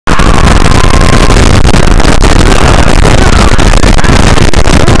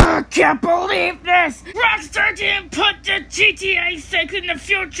believe this! Rockstar didn't put the GTA 6 in the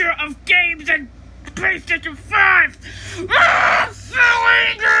future of games and PlayStation 5!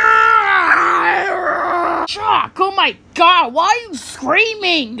 Chuck, oh my god, why are you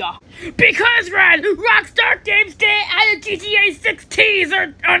screaming? Because, Red, Rockstar Games didn't add a GTA 6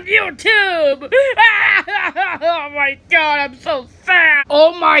 teaser on YouTube! Oh my god, I'm so sad!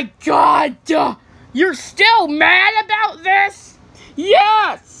 Oh my god, you're still mad about this?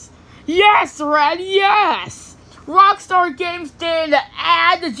 Yes! Yes, Red, yes! Rockstar Games didn't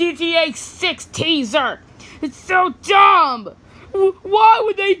add the GTA 6 teaser! It's so dumb! Why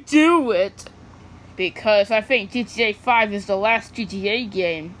would they do it? Because I think GTA 5 is the last GTA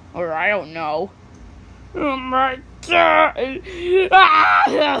game. Or I don't know. Oh my god!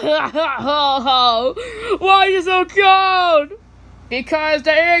 Why are you so cold? Because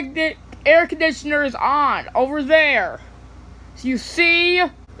the air conditioner is on over there. So you see?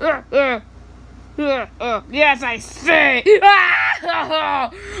 Yes, I see.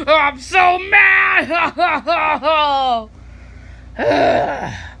 I'm so mad.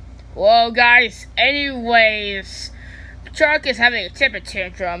 Well, guys, anyways, Chuck is having a temper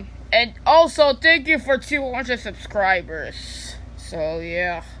tantrum. And also, thank you for 200 subscribers. So,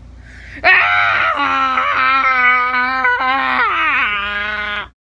 yeah.